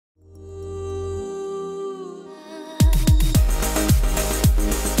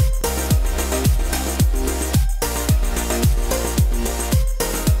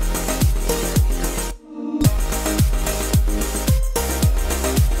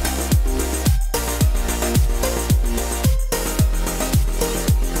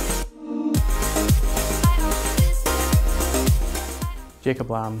Jacob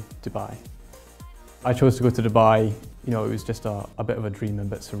Lamb, Dubai. I chose to go to Dubai. You know, it was just a bit of a dream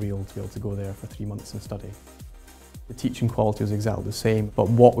and a bit surreal to be able to go there for 3 months and study. The teaching quality was exactly the same, but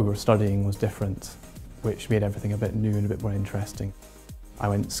what we were studying was different, which made everything a bit new and a bit more interesting. I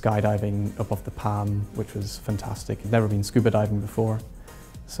went skydiving above the Palm, which was fantastic. I'd never been scuba diving before,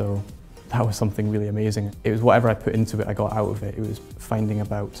 so that was something really amazing. It was whatever I put into it, I got out of it. It was finding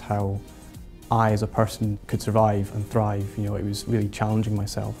about how I, as a person, could survive and thrive. You know, it was really challenging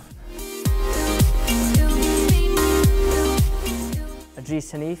myself.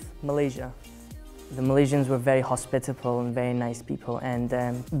 Adris Hanif, Malaysia. The Malaysians were very hospitable and very nice people, and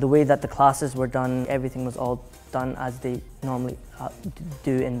the way that the classes were done, everything was all done as they normally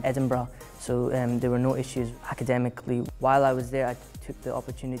do in Edinburgh, so there were no issues academically. While I was there, I took the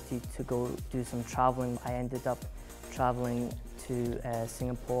opportunity to go do some travelling. I ended up travelling to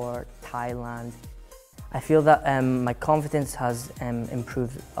Singapore, Thailand. I feel that my confidence has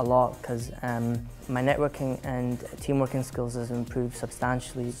improved a lot because my networking and teamworking skills has improved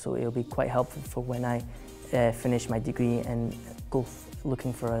substantially, so it'll be quite helpful for when I finish my degree and go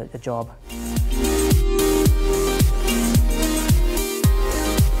looking for a job.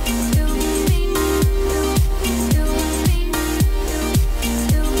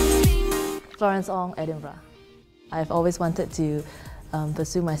 Florence Ong, Edinburgh. I've always wanted to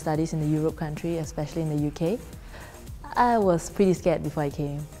pursue my studies in the Europe country, especially in the UK. I was pretty scared before I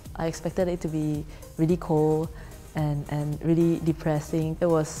came. I expected it to be really cold and really depressing. It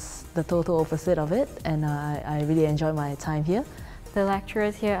was the total opposite of it, and I really enjoyed my time here. The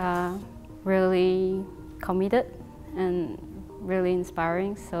lecturers here are really committed and really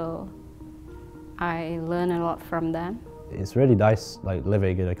inspiring, so I learn a lot from them. It's really nice, like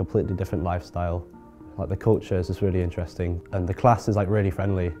living in a completely different lifestyle. Like the culture is just really interesting, and the class is like really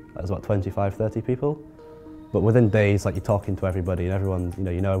friendly. There's about 25-30 people, but within days, like you're talking to everybody, and everyone,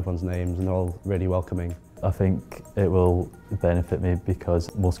 you know everyone's names, and they're all really welcoming. I think it will benefit me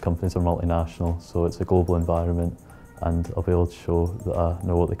because most companies are multinational, so it's a global environment, and I'll be able to show that I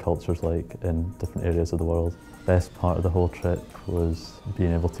know what the culture's like in different areas of the world. The best part of the whole trip was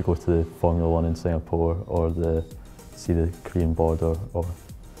being able to go to the Formula 1 in Singapore, or see the Korean border, or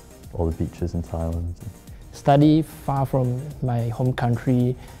all the beaches in Thailand. Study far from my home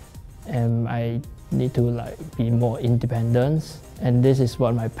country, and I need to be more independent, and this is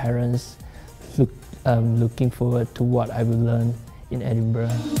what my parents looking forward to what I will learn in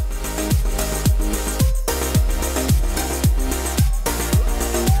Edinburgh.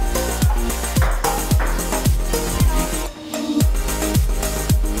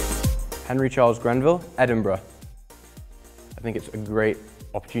 Henry Charles Grenville, Edinburgh. I think it's a great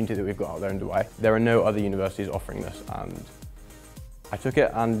opportunity that we've got out there in Dubai. There are no other universities offering this, and I took it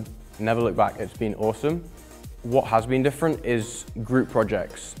and never looked back. It's been awesome. What has been different is group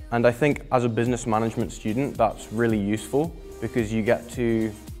projects, and I think as a business management student that's really useful because you get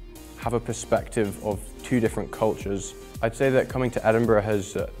to have a perspective of 2 different cultures. I'd say that coming to Edinburgh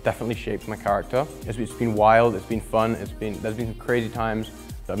has definitely shaped my character. It's been wild, it's been fun, there's been some crazy times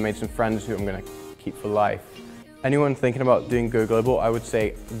that I've made some friends who I'm going to keep for life. Anyone thinking about doing Go Global, I would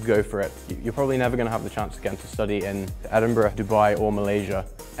say go for it. You're probably never going to have the chance again to study in Edinburgh, Dubai or Malaysia.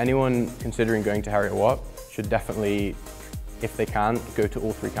 Anyone considering going to Heriot should definitely, if they can, go to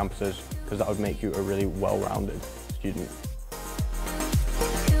all 3 campuses because that would make you a really well-rounded student.